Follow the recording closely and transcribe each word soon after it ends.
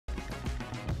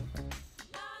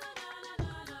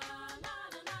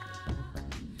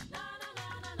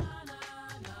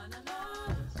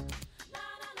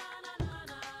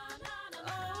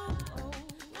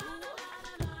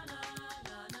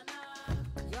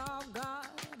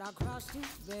our cross to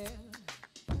bear.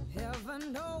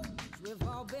 Heaven knows we've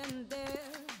all been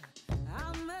there.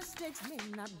 Our mistakes may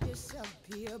not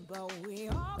disappear, but we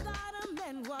all gotta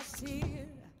mend what's here.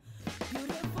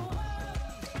 Beautiful world,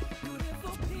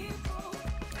 beautiful people,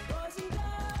 boys and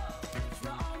girls,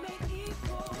 we're all made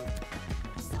equal.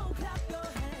 So clap your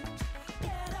hands,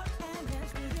 get up and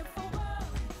dance. Beautiful world,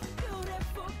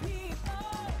 beautiful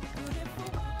people, beautiful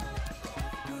world,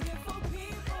 beautiful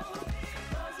people,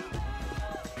 boys and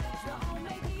girls, we're all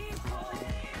made equal.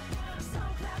 So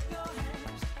clap your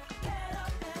hands, get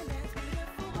up and dance.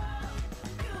 Beautiful world,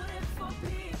 beautiful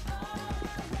people.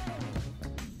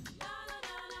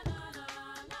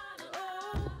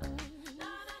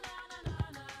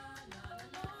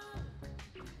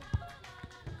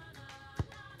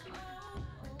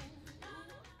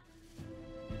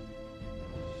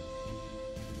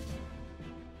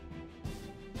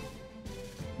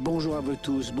 Bonjour à vous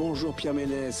tous, bonjour Pierre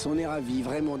Ménès, on est ravis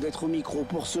vraiment d'être au micro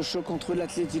pour ce choc entre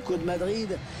l'Atlético de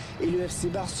Madrid et le FC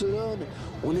Barcelone.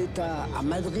 On est à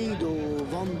Madrid, au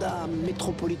Wanda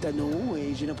Metropolitano,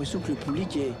 et j'ai l'impression que le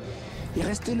public est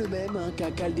resté le même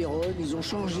qu'à Calderón. Ils ont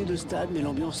changé de stade, mais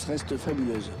l'ambiance reste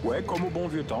fabuleuse. Ouais, comme au bon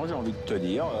vieux temps, j'ai envie de te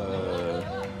dire.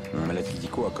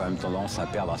 L'Atlético a quand même tendance à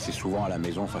perdre assez souvent à la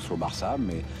maison face au Barça,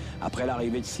 mais après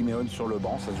l'arrivée de Simeone sur le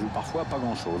banc, ça se joue parfois à pas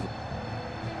grand-chose.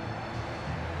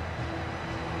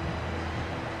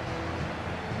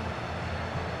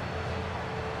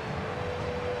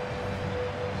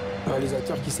 Un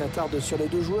réalisateur qui s'attarde sur les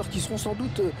deux joueurs qui seront sans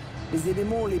doute les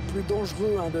éléments les plus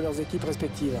dangereux de leurs équipes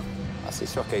respectives. Ah, c'est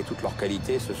sûr qu'avec toutes leurs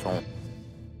qualités, ce sont...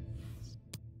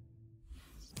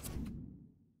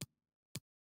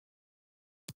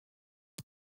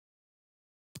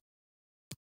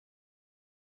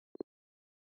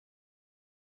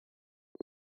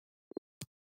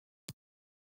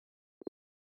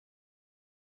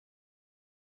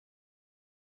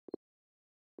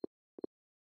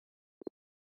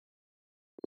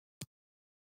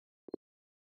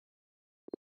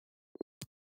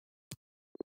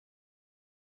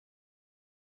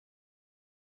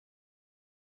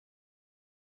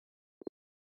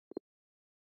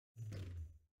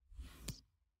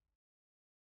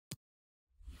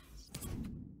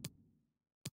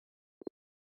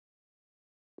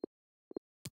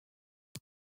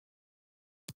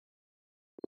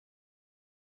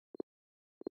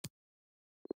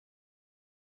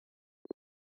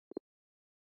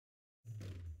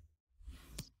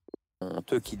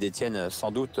 eux qui détiennent sans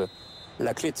doute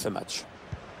la clé de ce match.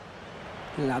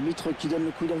 L'arbitre qui donne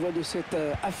le coup d'envoi de cette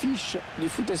affiche du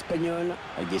foot espagnol.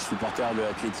 Avec des supporters de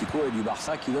l'Atlético et du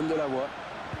Barça qui donnent de la voix.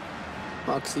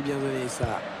 Oh, que c'est bien donné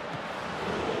ça.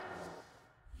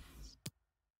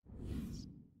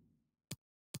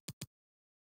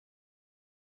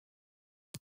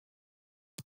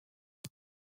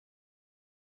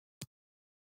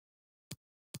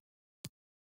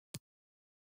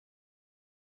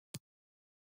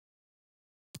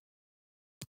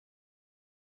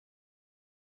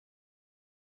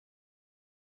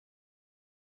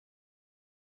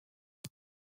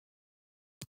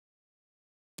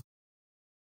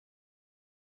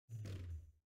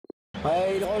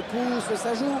 Ouais, il repousse,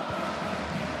 ça joue.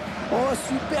 Oh,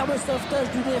 superbe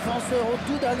sauvetage du défenseur au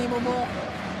tout dernier moment.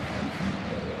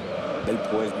 Belle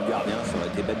prouesse du gardien, ça aurait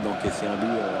été bête d'encaisser un but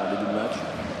en début de match.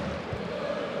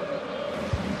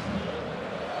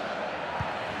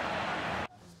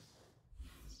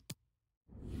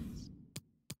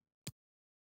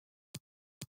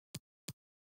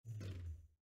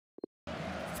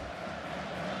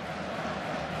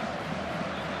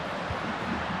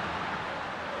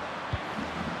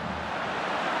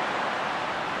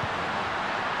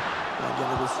 Bien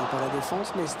négocié par la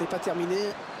défense, mais ce n'est pas terminé.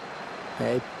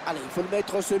 Et... allez, il faut le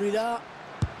mettre celui-là.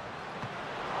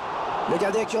 Le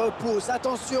gardien qui repousse,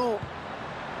 attention.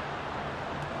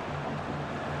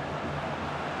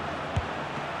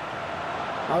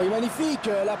 Ah oui, magnifique,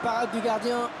 la parade du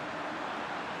gardien.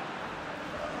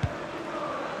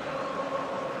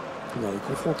 Dans les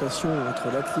confrontations entre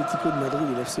l'Atlético de Madrid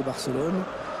et l'FC Barcelone,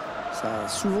 ça a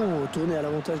souvent tourné à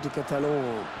l'avantage des Catalans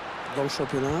dans le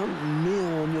championnat, mais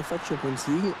en UEFA Champions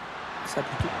League, ça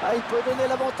plutôt... Ah, il peut donner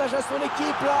l'avantage à son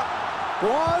équipe, là.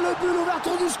 Oh, le but,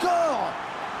 l'ouverture du score.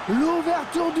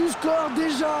 L'ouverture du score,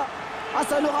 déjà. Ah,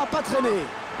 ça n'aura pas traîné.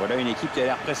 Voilà une équipe qui a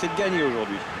l'air pressée de gagner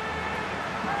aujourd'hui.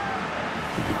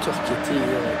 Le buteur qui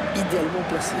était idéalement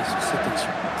placé sur cette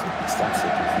action.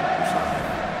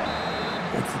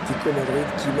 L'Atlético Madrid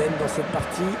qui mène dans cette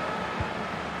partie.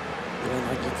 Ivan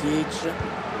Rakitic.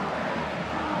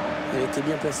 Elle était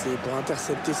bien placée pour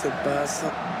intercepter cette passe.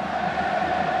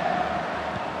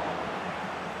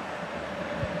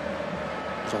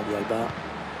 Jordi Alba.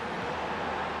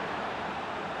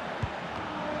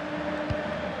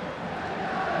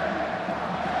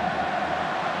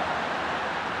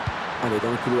 Allez,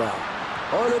 dans le couloir.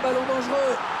 Oh, le ballon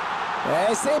dangereux.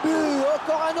 Et c'est but.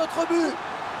 Encore un autre but.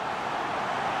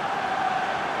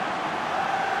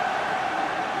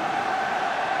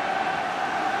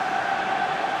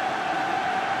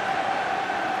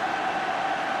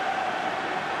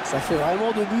 Ça fait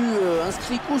vraiment de buts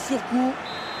inscrits coup sur coup.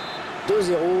 2-0.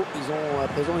 Ils ont à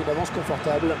présent une avance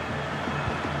confortable.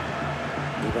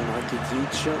 Ivan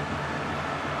Rakitic.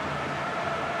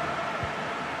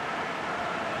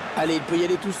 Allez, il peut y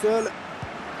aller tout seul.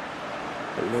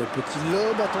 Le petit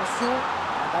lob, attention.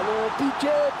 Ballon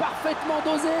piqué, parfaitement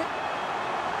dosé.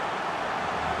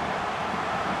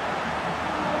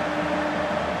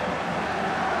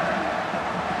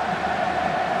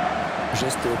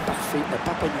 Geste parfait, n'a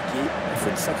pas paniqué. Il faut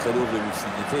une sacrée dose de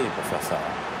lucidité pour faire ça.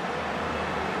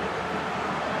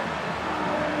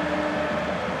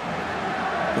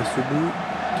 Et ce but,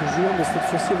 toujours, mais cette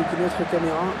fois-ci avec une autre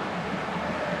caméra.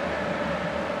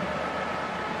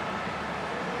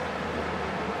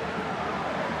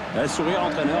 Elle sourit à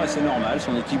l'entraîneur et c'est normal,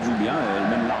 son équipe joue bien, elle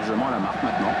mène largement à la marque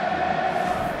maintenant.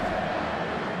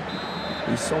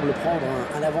 Il semble prendre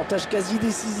un avantage quasi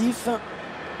décisif.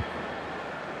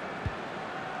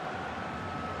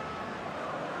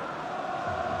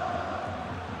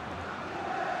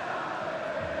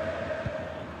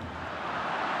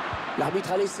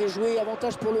 L'arbitre a laissé jouer,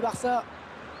 avantage pour le Barça.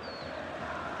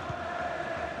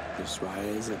 Luis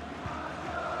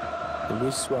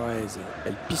Suarez,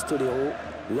 El Pistolero,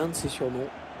 l'un de ses surnoms.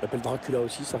 Il l'appelle Dracula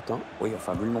aussi, certains. Oui,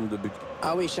 enfin, vu le nombre de buts.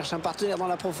 Ah oui, il cherche un partenaire dans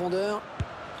la profondeur.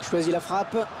 Il choisit la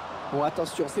frappe. Bon,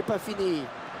 attention, c'est pas fini.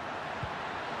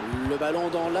 Le ballon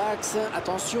dans l'axe.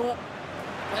 Attention.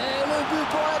 Et le but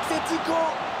pour l'Atlético.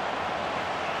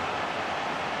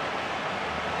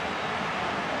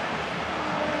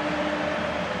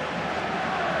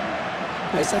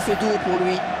 Et ça fait 2 pour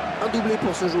lui. Un doublé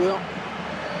pour ce joueur.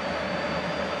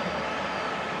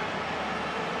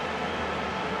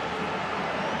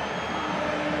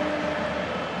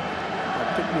 On va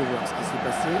peut-être mieux voir ce qui s'est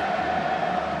passé.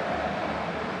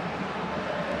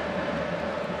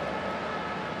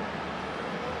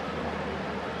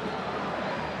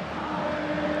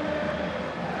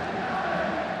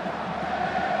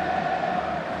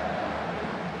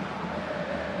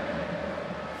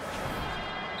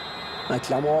 Ah,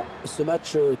 clairement, ce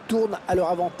match tourne à leur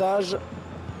avantage.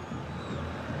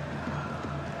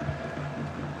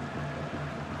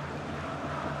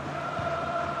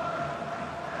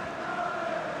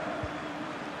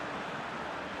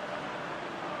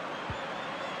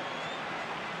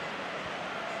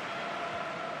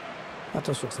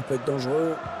 Attention, ça peut être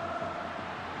dangereux.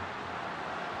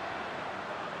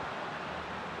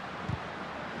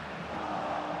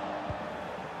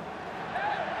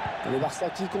 Le Barça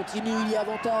qui continue, il y a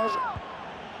avantage.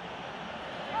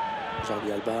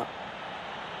 Jordi Alba.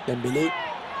 Dembélé.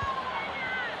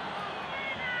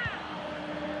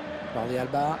 Jordi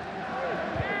Alba.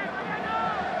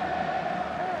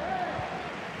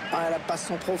 Ah, la passe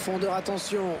en profondeur,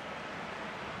 attention.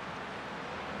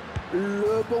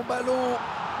 Le bon ballon.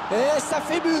 Et ça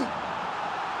fait but.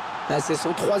 Ah, c'est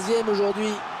son 3e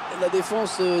aujourd'hui. La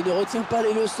défense ne retient pas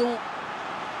les leçons.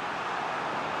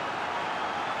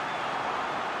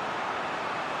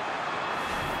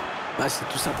 Ah, c'est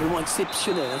tout simplement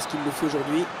exceptionnel hein, ce qu'il nous fait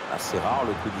aujourd'hui. Ah, c'est rare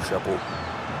le coup du chapeau.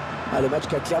 Ah, le match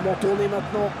qui a clairement tourné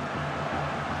maintenant.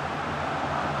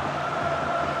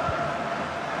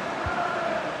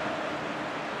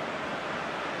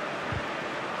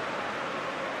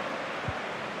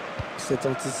 C'est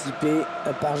anticipé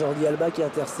par Jordi Alba qui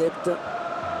intercepte.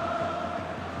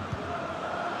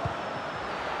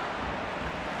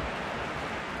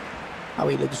 Ah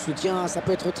oui, il a du soutien, ça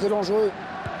peut être très dangereux.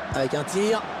 Avec un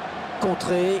tir.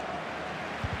 Contré.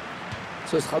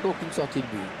 Ce sera donc une sortie de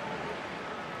but.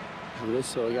 Je vous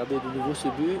laisse regarder de nouveau ce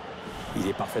but. Il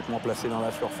est parfaitement placé dans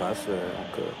la surface,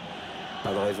 donc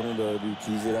pas de raison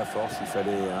d'utiliser la force. Il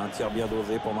fallait un tir bien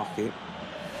dosé pour marquer.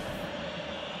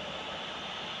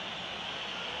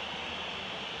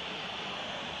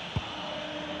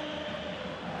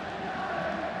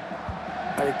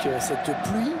 Avec cette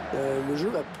pluie, le jeu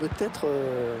va peut-être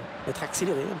être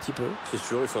accéléré un petit peu. C'est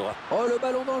sûr, il faudra. Oh, le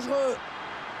ballon dangereux.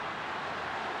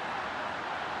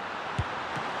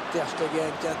 Ter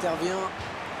Stegen qui intervient.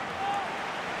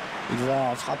 Il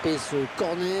va frapper ce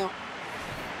corner.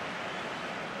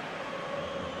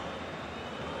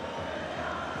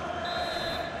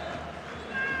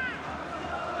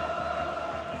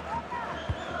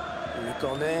 Le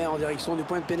corner en direction du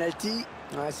point de pénalty.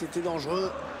 Ouais, c'était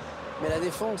dangereux. Mais la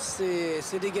défense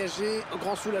s'est dégagée au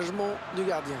grand soulagement du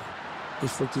gardien. Il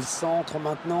faut qu'il centre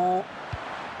maintenant.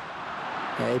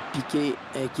 Et Piqué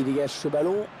qui dégage ce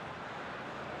ballon.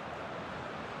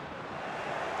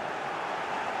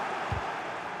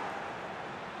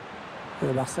 Et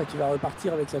le Barça qui va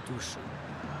repartir avec la touche.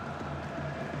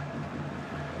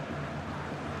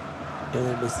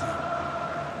 Lionel Messi.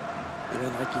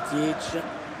 Ivan Rakitic.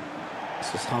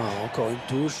 Ce sera encore une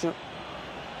touche.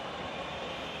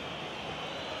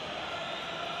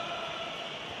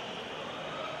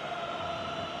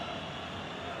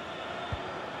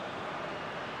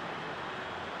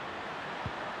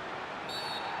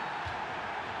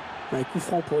 Un coup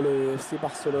franc pour le FC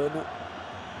Barcelone.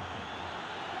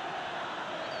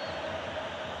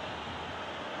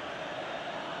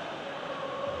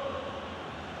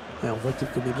 Et on voit qu'il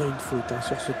commet bien une faute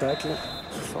sur ce tacle.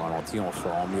 Sur le ralenti, on se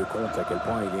rend mieux compte à quel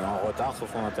point il est en retard sur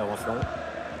son intervention.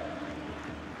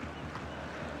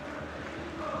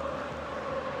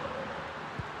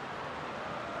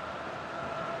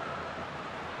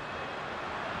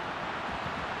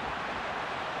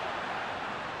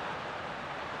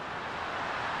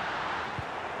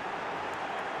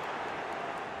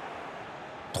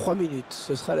 « 3 minutes,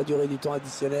 ce sera la durée du temps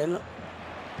additionnel.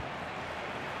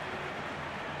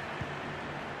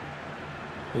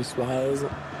 Luis Suarez.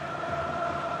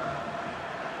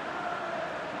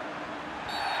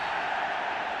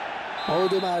 Oh,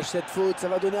 dommage, cette faute, ça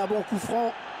va donner un bon coup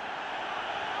franc.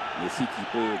 Messi qui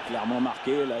peut clairement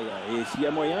marquer, là, et s'il y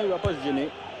a moyen, il ne va pas se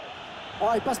gêner. Oh,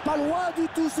 il passe pas loin du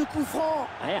tout, ce coup franc.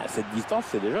 Ouais, à cette distance,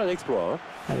 c'est déjà un exploit. Hein.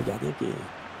 Ah, le gardien qui est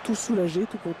tout soulagé,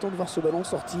 tout content de voir ce ballon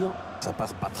sortir. Ça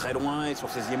passe pas très loin, et sur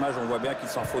ces images, on voit bien qu'il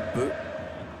s'en faut de peu.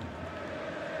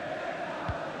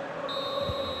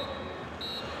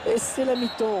 Et c'est la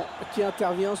mi-temps qui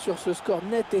intervient sur ce score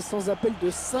net et sans appel de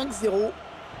 5-0.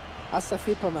 Ah, ça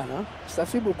fait pas mal, hein. Ça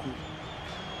fait beaucoup.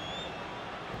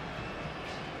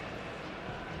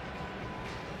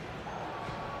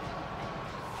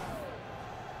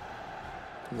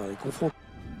 Dans les confrontations.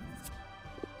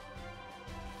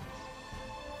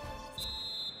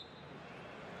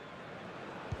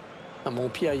 À mon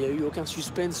Pierre, il n'y a eu aucun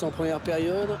suspense en première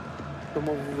période.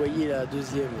 Comment vous voyez la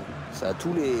deuxième? Ça a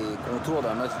tous les contours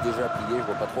d'un match déjà plié. Je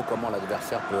vois pas trop comment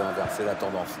l'adversaire peut inverser la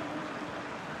tendance.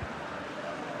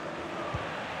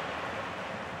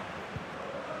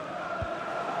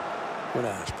 Voilà,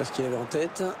 je sais pas ce qu'il avait en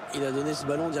tête. Il a donné ce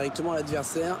ballon directement à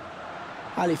l'adversaire.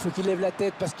 Allez, il faut qu'il lève la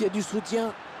tête parce qu'il y a du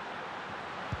soutien.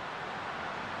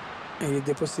 Et il est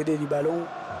dépossédé du ballon.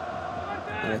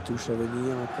 Et la touche à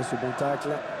venir après ce bon tacle.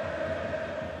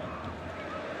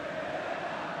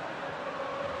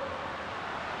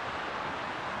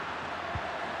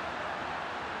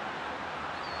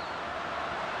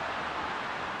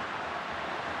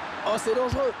 Oh, c'est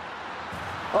dangereux.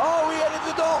 Oh oui, elle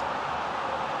est dedans.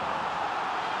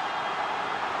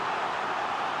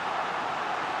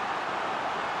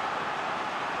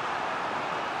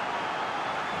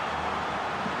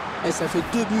 Et ça fait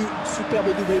 2 buts.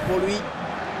 Superbe doublé pour lui.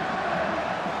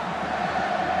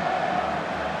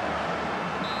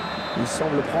 Il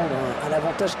semble prendre un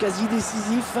avantage quasi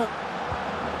décisif.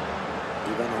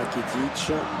 Ivan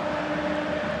Rakitic.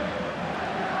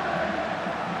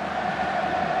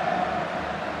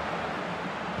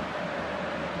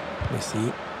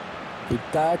 Messi. Coup de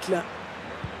tacle.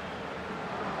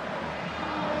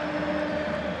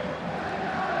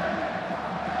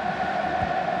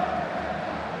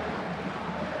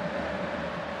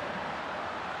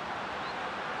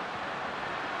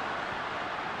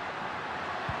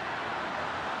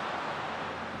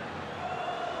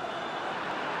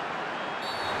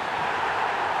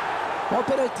 Bon,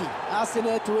 penalty. Ah, c'est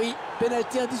net, oui.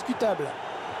 Penalty indiscutable.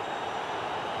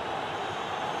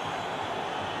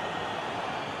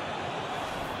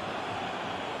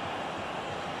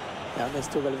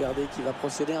 Ernesto Valverde qui va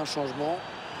procéder à un changement.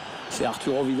 C'est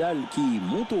Arturo Vidal qui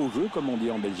monte au jeu, comme on dit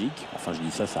en Belgique. Enfin, je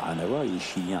dis ça, ça n'a rien à voir. Il est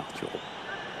chilien, Arturo.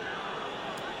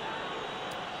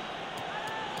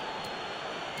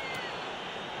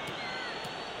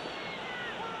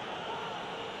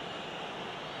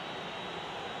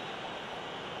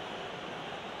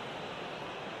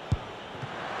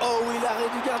 Oh oui, l'arrêt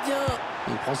du gardien.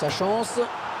 Il prend sa chance.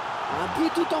 Un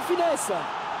but tout en finesse.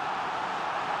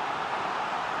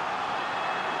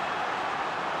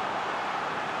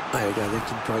 Ah, le gardien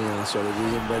qui ne peut rien sur le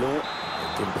deuxième ballon.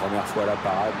 C'était une première fois la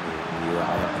parade, mais il n'a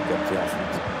rien pu capter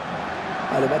ensuite.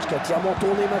 Ah, le match qui a clairement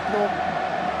tourné maintenant.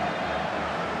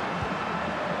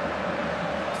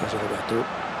 Sergio Roberto.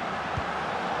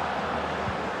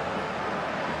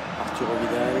 Arturo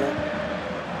Vidal.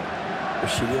 Le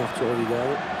Chilien Arturo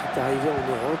Vidal, qui est arrivé en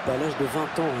Europe à l'âge de 20 ans,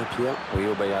 hein, Pierre. Oui,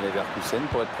 au Bayer Leverkusen,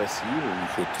 pour être précis, où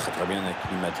il s'est très bien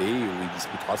acclimaté, où il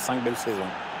disputera 5 belles saisons.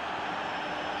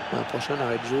 Un prochain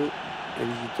arrêt de jeu, les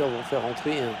visiteurs vont faire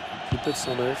rentrer un petit peu de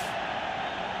 109.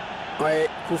 Ouais,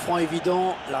 coup franc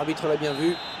évident, l'arbitre l'a bien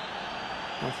vu.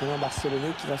 L'entraîneur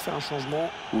barcelonais qui va faire un changement.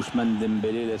 Ousmane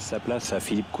Dembélé laisse sa place à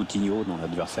Philippe Coutinho, dont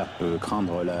l'adversaire peut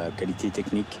craindre la qualité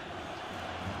technique.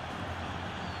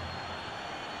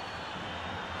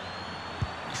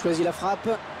 Il choisit la frappe.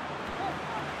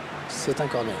 C'est un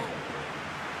corner.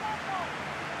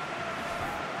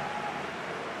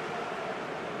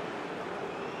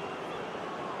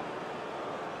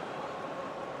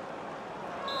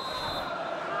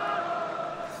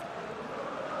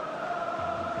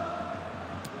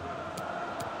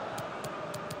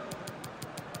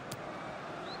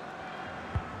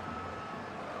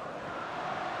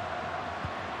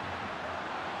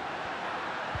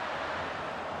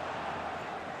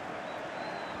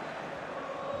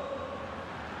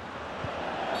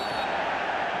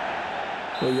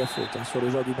 Oui, il y a faute hein, sur le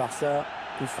joueur du Barça.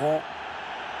 Coup franc.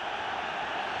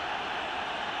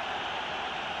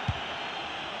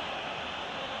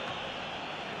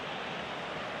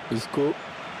 Isco.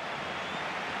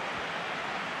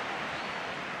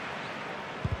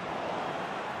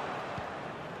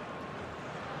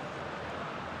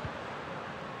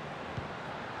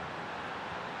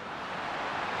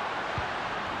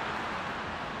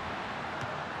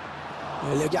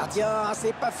 Le gardien,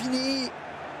 c'est pas fini.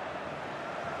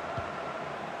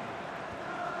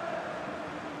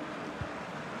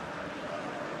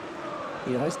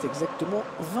 Il reste exactement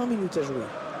 20 minutes à jouer.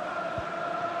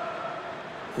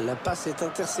 La passe est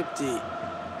interceptée.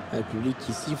 Le public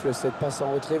qui siffle cette passe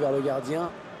en retrait vers le gardien.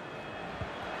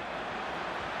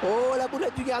 Oh, la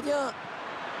boulette du gardien!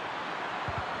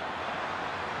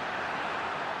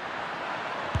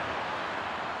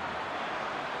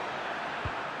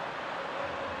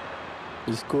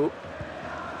 Isco.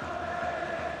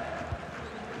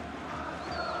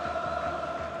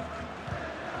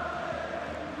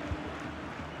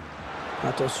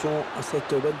 Attention à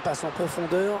cette bonne passe en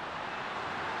profondeur.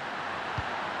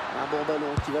 Un bon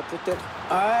ballon qui va peut-être...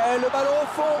 Ah, le ballon au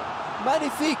fond.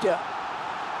 Magnifique.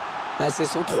 Ah, c'est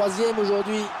son 3e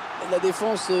aujourd'hui. La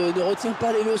défense ne retient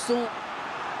pas les leçons.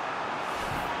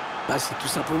 Ah, c'est tout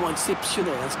simplement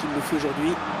exceptionnel hein, ce qu'il nous fait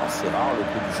aujourd'hui. C'est rare le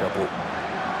coup du chapeau.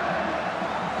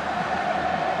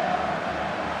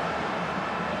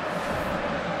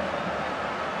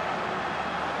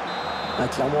 Ah,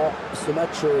 clairement, ce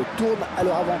match tourne à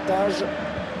leur avantage.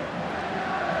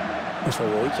 Le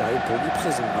favori qui arrive pour du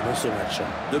présent dans ce match.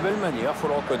 De belle manière, faut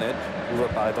le reconnaître. Tout va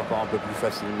paraître encore un peu plus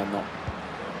facile maintenant.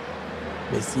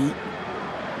 Messi.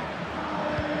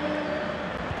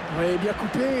 Oui, bien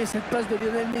coupé, cette passe de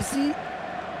Lionel Messi.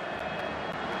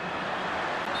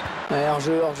 Ouais,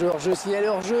 hors-jeu, hors-jeu, hors-jeu, signalé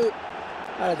hors-jeu.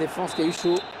 Ah, la défense qui a eu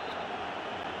chaud.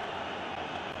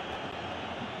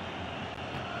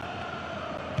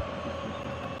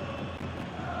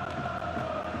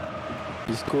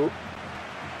 Isco.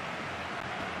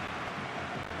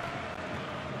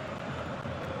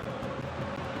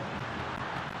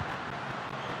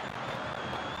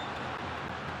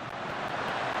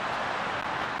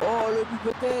 Oh, le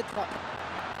but peut-être.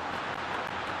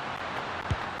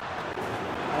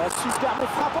 Superbe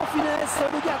frappe en finesse.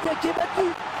 Le gardien qui est battu.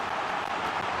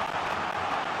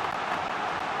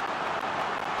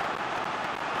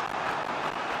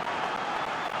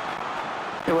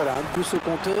 Et voilà, un plus au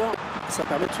compteur. Ça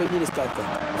permet de soigner les stats.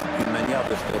 Une manière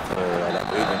de se mettre à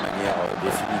l'abri de manière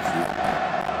définitive.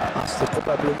 Ah, c'est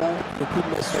probablement le coup de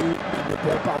massue. Il ne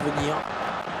pourra pas revenir.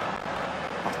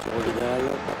 Arturo Vidal.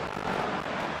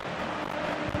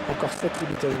 Encore 7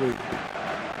 minutes à jouer.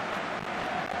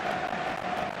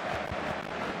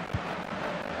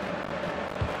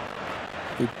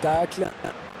 Il tacle.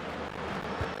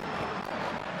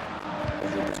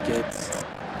 Busquets.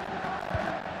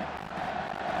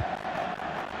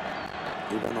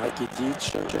 Ivan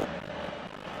Rakitic.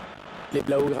 Les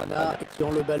Blaugrana qui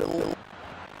ont le ballon.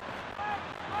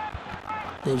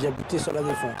 Et il vient buter sur la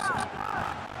défense.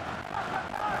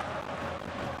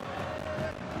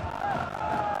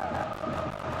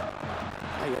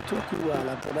 Ah, il y a tout le couloir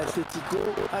là pour l'Atlético.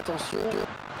 Attention.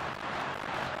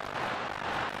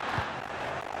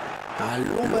 Un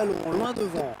long ballon, loin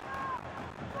devant.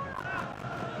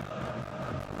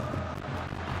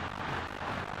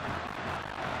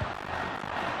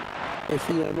 Et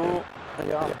finalement,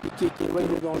 Gérard Piqué qui éloigne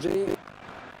le danger.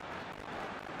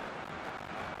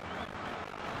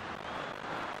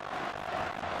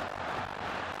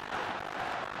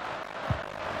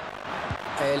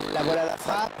 Et là voilà la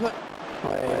frappe.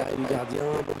 Ouais, l'arrêt du gardien,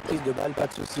 bonne prise de balle, pas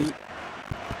de souci.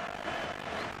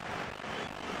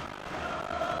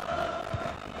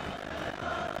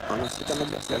 Ah non, c'est un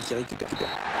adversaire qui récupère.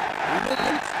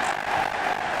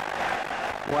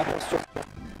 Bon, attention.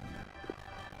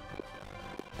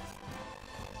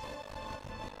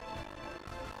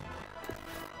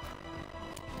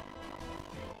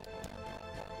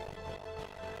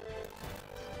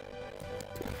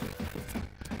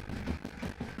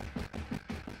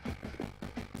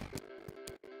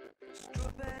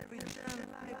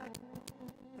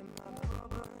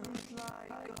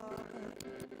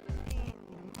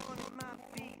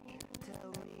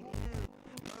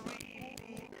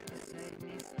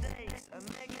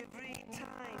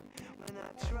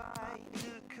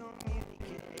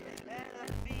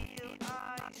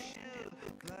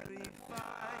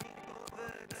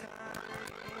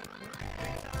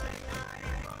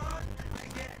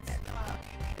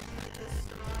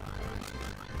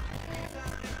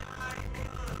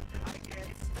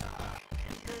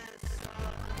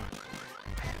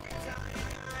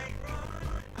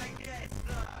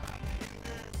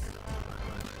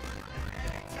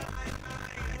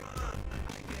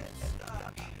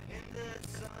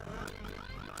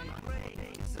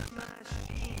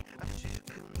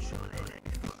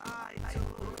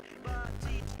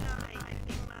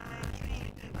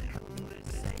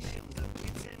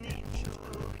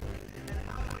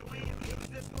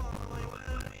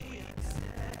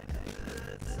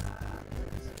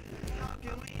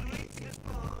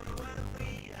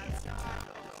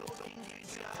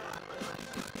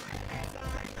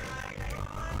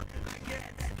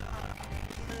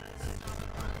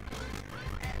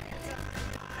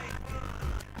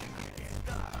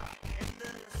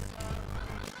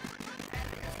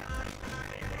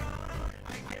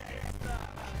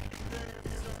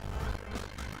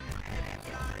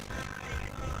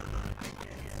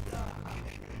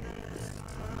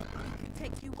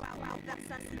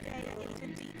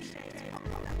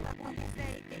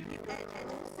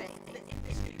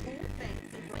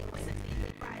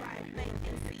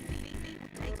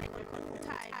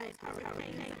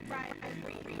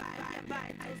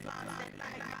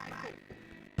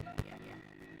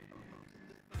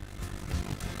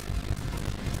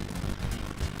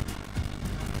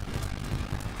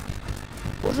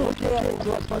 Bonjour Pierre,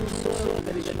 bonjour à tous,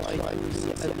 allez, j'aimerais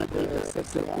réussi à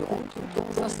cette rencontre.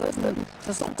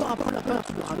 Ça sent encore un peu la peur,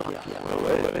 tu me rappelles.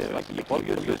 Ouais, c'est vrai qu'il est pas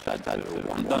vieux de stade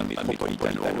dans le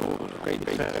métropolitano.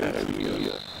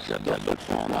 J'adore d'autres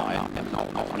fois en arène, maintenant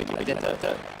on les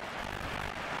gladiateurs.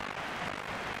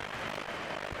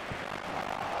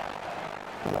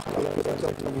 Alors que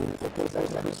l'organisateur nous propose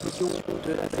la position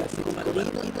de la Atlético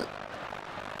Madrid.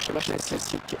 Match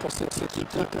classique pour cette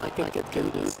équipe avec un 4-4-2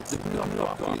 de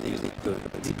murmure pour les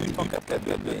début du 4-4-2,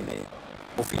 mais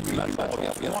au fil du match, on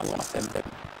revient sur un système.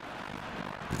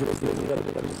 Je vais vous donner la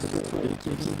position de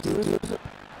l'équipe visiteuse.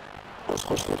 On se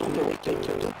retrouve avec quelques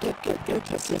 4-4-4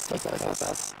 classiques face à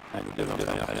face. Les deux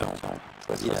premières ensemble.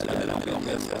 Choisis la même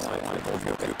organisation, on est pourvu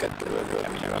que le 4-2, le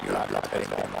milieu à plat, la presse,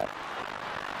 vraiment.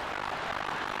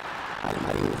 Allez,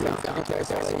 il y a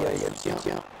intéressant, il y a le tien.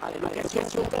 Allez,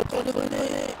 l'occasion d'entendre de René.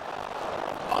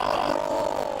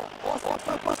 Oh, c'est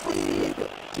pas possible.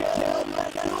 Quelle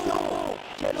occasion.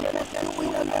 Quelle occasion,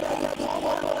 il a mis la balle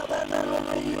droit dans la balle.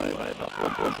 Ouais, par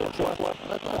contre,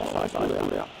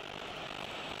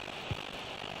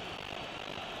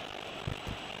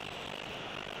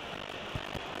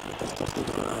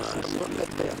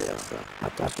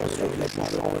 attention, il a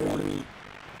changé en lui.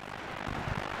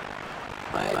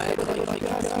 Ouais, très bonne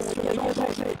récupération, il a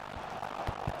changé.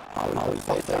 Ah oui, il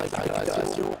fait la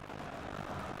récupération.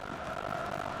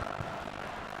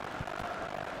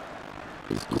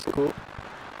 Isco.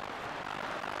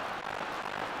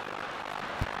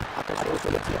 Attention,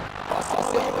 c'est le tir. Ah, ça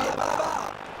c'est là-bas.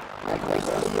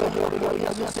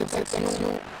 Cette section.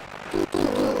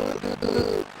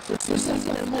 C'est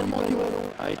finalement du ballon.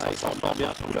 Ah, il transforme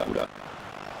bien ce coup-là.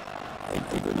 Il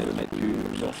peut donner le mettre du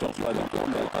sur pas dans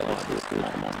le mettre à parce que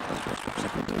vraiment sur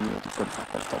 50 minutes, tout comme ça,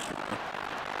 attention.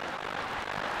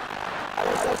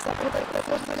 Alors ça peut être la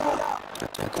faute là.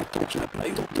 Attends, tu n'as pas eu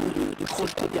de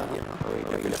projeté derrière. Oui,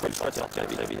 il a fait le choix de sortir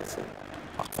vite.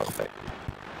 Parfait.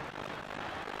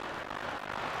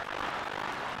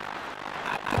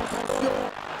 Attention,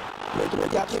 le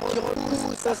gardien qui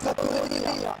repousse, ça peut venir.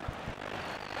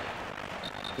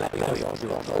 Là,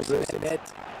 hors-jeu, c'est net.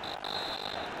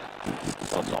 Il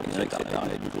s'en sort bien avec cet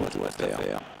arrêt du tout à faire.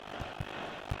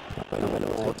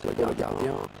 Le gardien.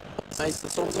 Ah, il se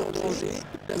sent en danger.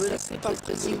 La menace n'est pas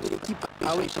précise de l'équipe.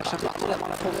 Ah oui, il cherche un partenaire dans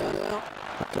la profondeur.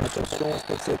 Attention,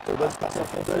 c'est cette bonne passe en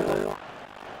profondeur.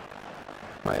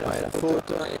 Ouais, la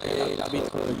faute et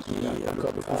l'arbitre qui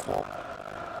accorde le coup franc.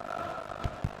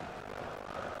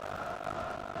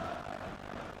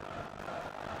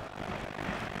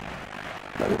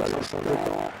 Le ballon change de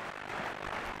camp.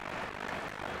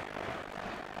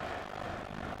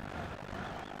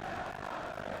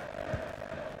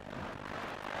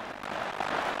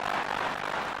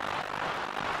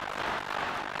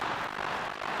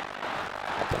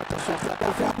 Attention, ça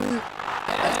peut faire but.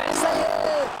 Et ça y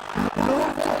est,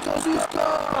 l'ouverture du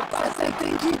score par cette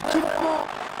équipe qui vraiment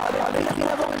avait pris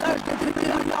l'avantage depuis le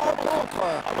début de la rencontre.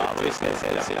 Ah bah oui,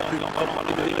 c'est la plus grande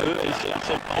rencontre des deux. Il cherche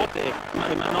le compte et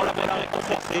maintenant la balle est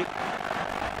renforcée.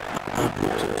 Un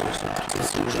but sur le quartier,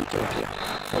 c'est logique, Pierre.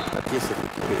 Sur le papier, c'est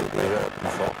l'équipe déjà plus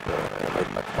forte. Elle va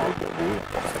être maintenant le bon bout.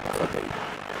 Pour ça, pour ça, t'as eu.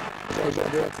 Le joueur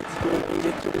de l'Atlético, il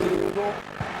est tombé devant.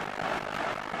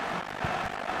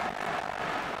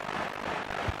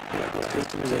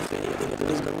 Qui nous a fait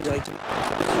donner ce ballon directement.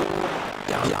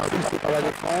 Gardien, c'est pas la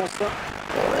défense.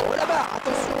 Oh là-bas,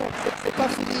 attention, c'est pas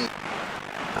fini.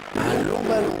 Un long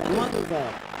ballon, loin devant.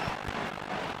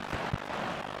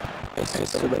 Et c'est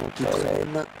ce ballon qui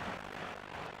traîne.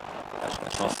 La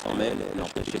chance s'en mêle, elle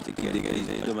empêche cette équipe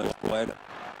d'égaliser. Dommage pour elle.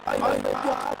 Ah, il va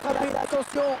pouvoir rattraper,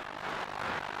 attention.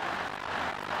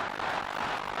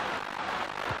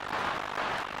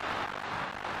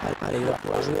 Allez, il va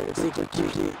pouvoir jouer avec ses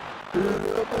coéquipiers. Le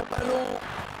bon ballon.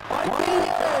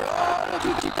 Le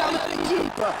truc qui permet à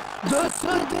l'équipe de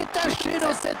se détacher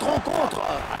dans cette rencontre.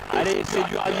 Allez, c'est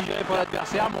dur à digérer pour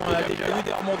l'adversaire, mais on a déjà vu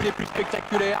des remontées plus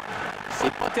spectaculaires.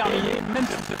 C'est pas terminé, même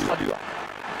si ce sera dur.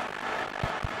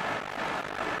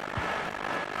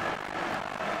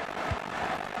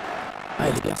 Ah,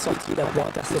 il est bien sorti là pour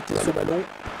intercepter ce ballon.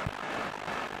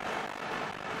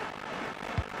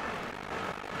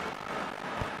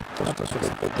 Attention,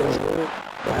 c'est pas dangereux.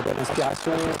 La bonne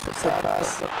inspiration, ça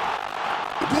passe.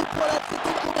 Et but pour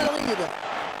l'Atlético Madrid.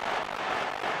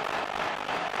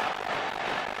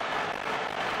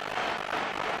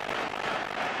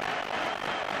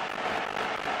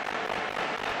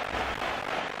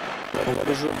 On voit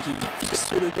le joueur qui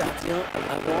fixe le gardien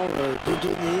avant de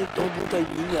donner dans le bon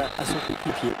timing à son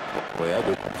coéquipier. Ouais, à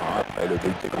 2 contre 1. Après, le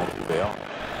but est grand ouvert.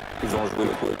 Ils ont joué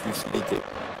le coup avec lucidité.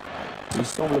 Il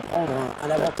semble prendre un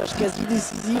avantage quasi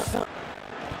décisif.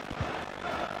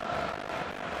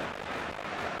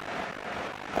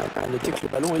 À noter que le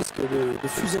ballon risque de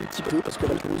fuser un petit peu parce que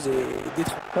la pelouse est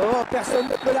détrempée. Oh, personne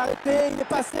ne peut l'arrêter, il est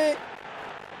passé.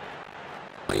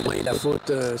 Et la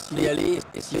faute signalée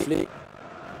et sifflée.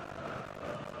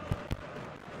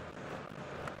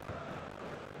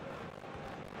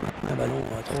 Un ballon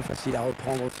trop facile à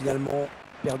reprendre finalement,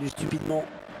 perdu stupidement.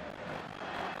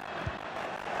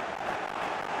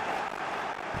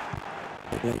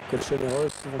 Les Colchoneros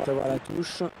vont avoir la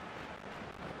touche.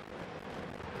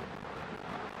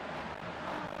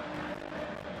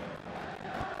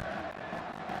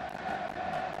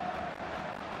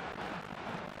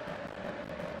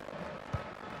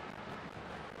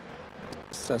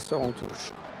 Ça sort en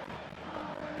touche.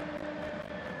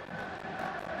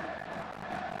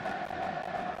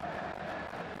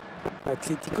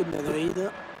 Atlético de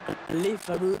Madrid, les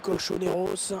fameux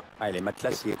Colchoneros. Ah, les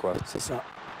matelassiers, quoi. C'est ça.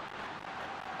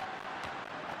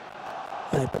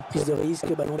 Allez, pas de prise de risque,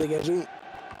 ballon dégagé.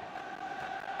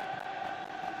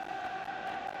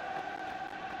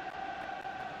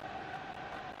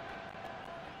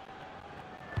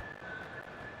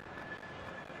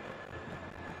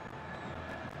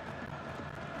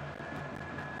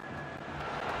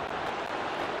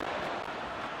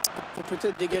 Faut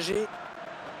peut-être dégager.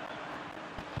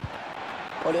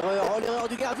 Oh l'erreur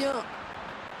du gardien.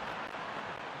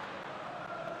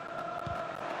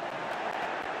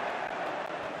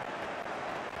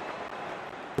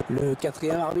 Le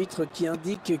quatrième arbitre qui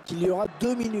indique qu'il y aura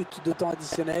 2 minutes de temps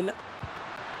additionnel.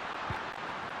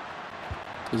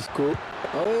 Isco.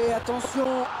 Oui,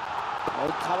 attention. Oh,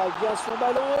 il travaille bien son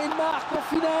ballon et il marque en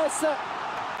finesse.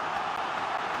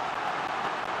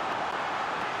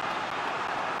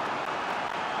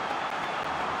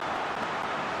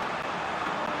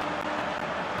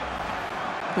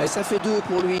 Et ça fait 2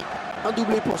 pour lui. Un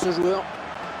doublé pour ce joueur.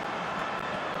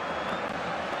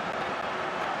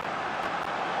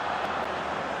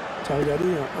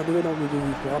 Regardez un nouvel angle de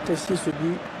vue pour apprécier ce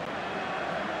but.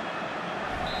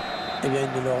 Eh bien,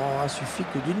 il ne leur aura suffi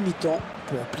que d'une mi-temps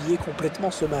pour plier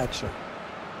complètement ce match.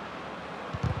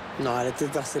 Non, elle a été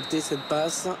interceptée cette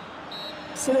passe.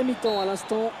 C'est la mi-temps à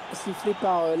l'instant, sifflé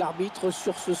par l'arbitre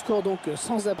sur ce score donc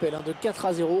sans appel de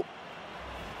 4-0.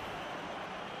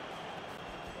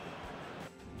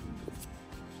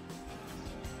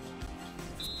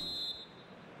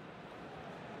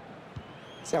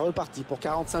 C'est reparti pour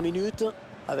 45 minutes,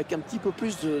 avec un petit peu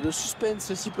plus de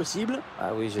suspense si possible. Ah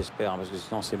oui, j'espère, parce que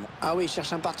sinon c'est bon. Ah oui, il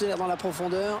cherche un partenaire dans la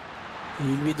profondeur.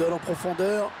 Il lui donne en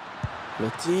profondeur. Le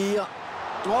tir.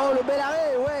 Oh, le bel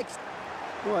arrêt, ouais.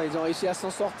 Ouais, ils ont réussi à s'en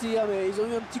sortir, mais ils ont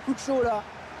eu un petit coup de chaud là.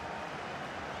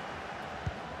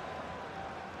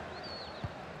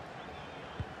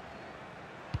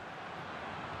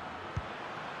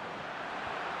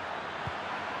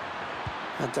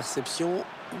 Interception.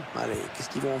 Allez, qu'est-ce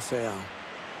qu'ils vont en faire?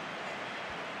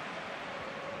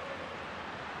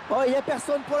 Oh, il n'y a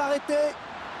personne pour l'arrêter.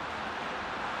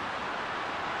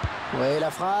 Ouais, la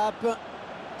frappe.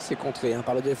 C'est contré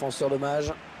par le défenseur,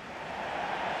 dommage.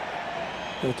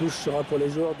 La touche sera pour les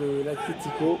joueurs de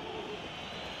l'Atlético.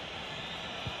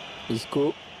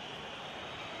 Isco.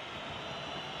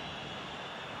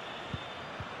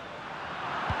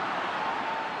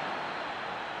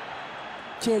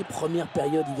 Quelle première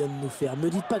période il vient de nous faire. Me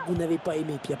dites pas que vous n'avez pas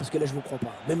aimé, Pierre, parce que là je vous crois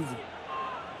pas, même vous.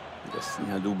 Il a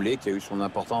signé un doublé qui a eu son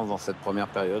importance dans cette première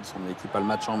période. Son équipe a le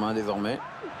match en main désormais.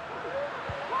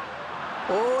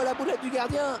 Oh, la boulette du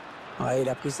gardien. Ouais, il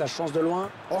a pris sa chance de loin.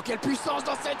 Oh, quelle puissance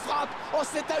dans cette frappe. Oh,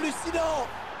 c'est hallucinant.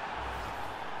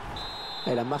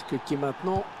 Et la marque qui est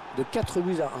maintenant de 4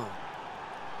 buts à 1.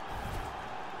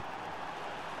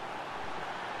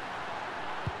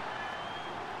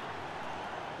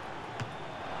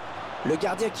 Le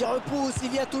gardien qui repousse,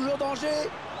 il y a toujours danger.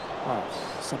 Oh,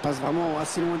 ça passe vraiment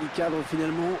assez loin du cadre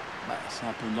finalement. Bah, c'est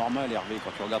un peu normal, Hervé, quand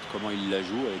tu regardes comment il la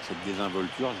joue avec cette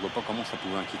désinvolture. Je vois pas comment ça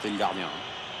pouvait inquiéter le gardien.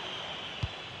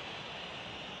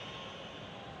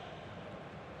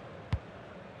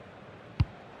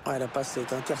 Ouais, la passe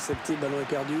est interceptée, le ballon est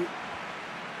perdu.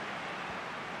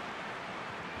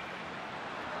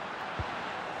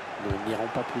 Nous n'irons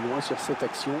pas plus loin sur cette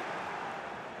action.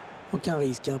 Aucun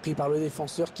risque, pris par le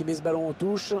défenseur qui met ce ballon en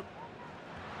touche.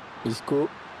 Isco.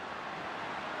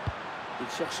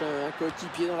 Il cherche un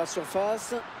coéquipier dans la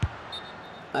surface.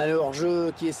 Alors,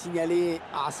 jeu qui est signalé.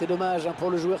 Ah, c'est dommage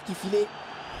pour le joueur qui filait.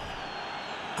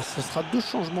 Ah, ce sera 2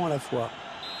 changements à la fois.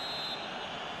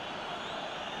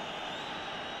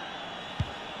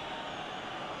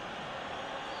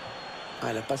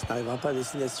 Ah, la passe n'arrivera pas à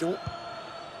destination.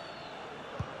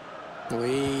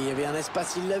 Oui, il y avait un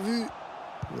espace, il l'a vu.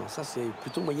 Non, ça c'est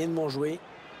plutôt moyennement joué.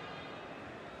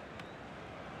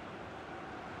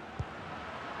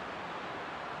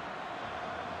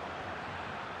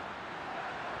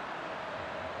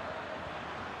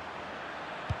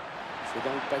 C'est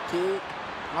dans le paquet.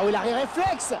 Ah oui, l'arrêt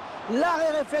réflexe.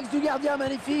 L'arrêt réflexe du gardien,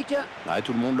 magnifique. Ouais,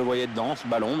 tout le monde le voyait dedans, ce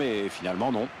ballon, mais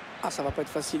finalement non. Ah, ça va pas être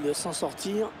facile de s'en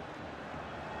sortir.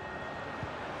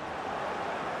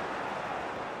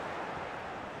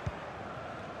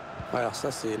 Alors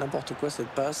ça c'est n'importe quoi cette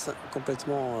passe,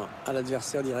 complètement à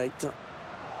l'adversaire direct.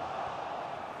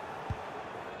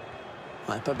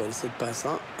 Ouais, pas belle cette passe,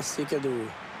 c'est cadeau.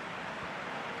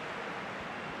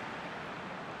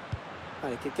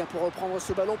 Allez, quelqu'un pour reprendre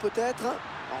ce ballon peut-être.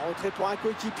 En retrait pour un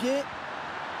coéquipier.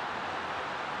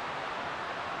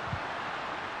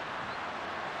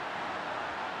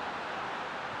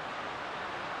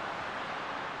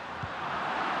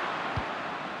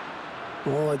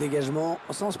 Bon, dégagement,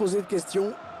 sans se poser de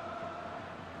questions.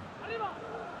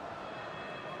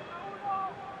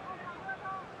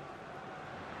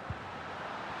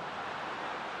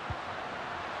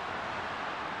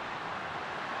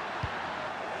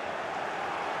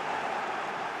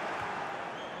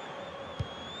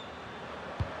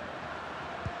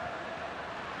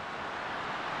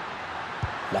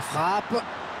 La frappe.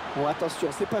 Bon, attention,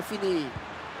 c'est pas fini.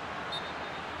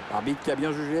 Arbitre qui a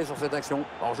bien jugé sur cette action.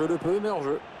 Hors-jeu de peu, mais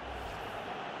hors-jeu.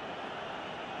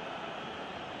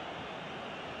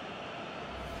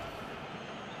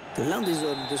 L'un des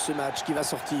hommes de ce match qui va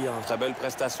sortir. Très belle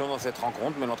prestation dans cette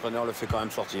rencontre, mais l'entraîneur le fait quand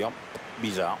même sortir.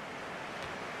 Bizarre.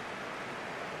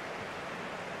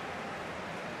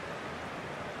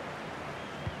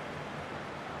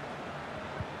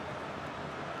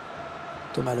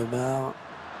 Thomas Lemar.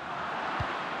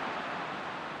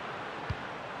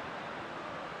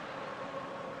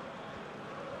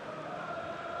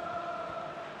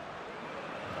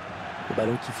 Le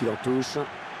ballon qui file en touche.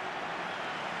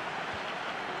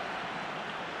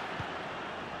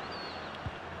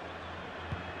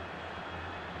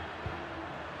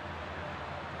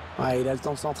 Ouais, il a le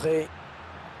temps de centrer.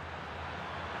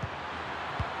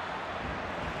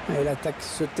 Et l'attaque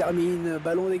se termine,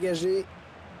 ballon dégagé.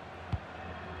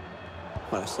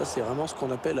 Voilà, ça c'est vraiment ce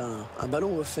qu'on appelle un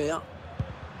ballon offert.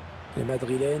 Les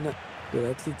Madrilènes de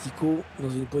l'Atlético dans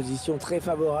une position très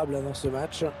favorable dans ce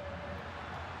match.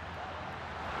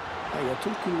 Ah, il y a tout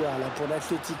le couloir là pour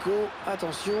l'Atlético.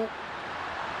 Attention.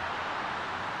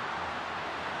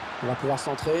 On va pouvoir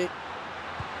centrer.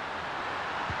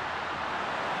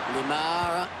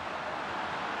 Lemar.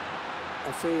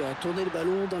 On fait tourner le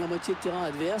ballon dans la moitié de terrain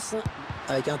adverse.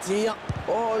 Avec un tir.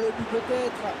 Oh, le but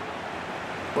peut-être.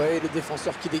 Oui, le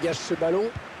défenseur qui dégage ce ballon.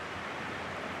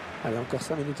 Allez, encore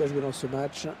 5 minutes à jouer dans ce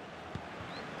match.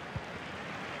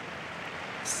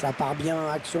 Ça part bien,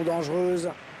 action dangereuse.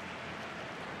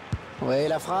 Oui,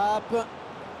 la frappe.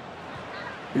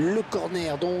 Le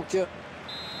corner, donc. Le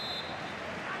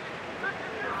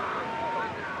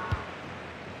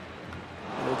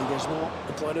dégagement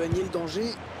pour éloigner le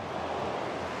danger.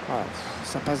 Ah,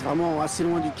 ça passe vraiment assez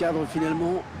loin du cadre,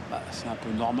 finalement. Bah, c'est un peu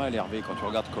normal, Hervé, quand tu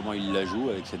regardes comment il la joue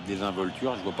avec cette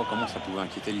désinvolture. Je vois pas comment ça pouvait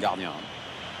inquiéter le gardien.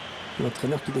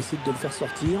 L'entraîneur qui décide de le faire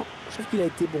sortir. Je trouve qu'il a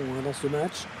été bon dans ce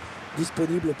match.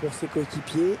 Disponible pour ses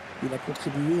coéquipiers. Il a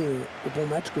contribué au bon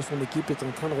match que son équipe est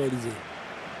en train de réaliser.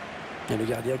 Il y a le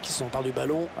gardien qui s'empare du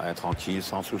ballon. Ouais, tranquille,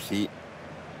 sans souci.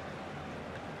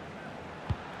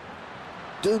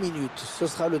 2 minutes, ce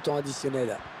sera le temps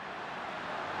additionnel.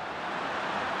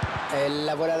 Et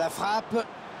la voilà la frappe.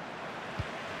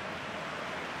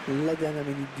 La dernière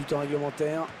minute du temps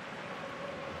réglementaire.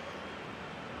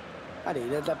 Allez,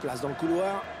 il a de la place dans le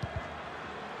couloir.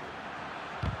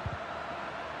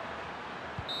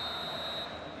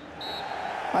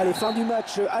 Allez, fin du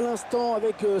match à l'instant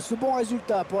avec ce bon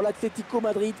résultat pour l'Atlético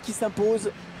Madrid qui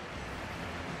s'impose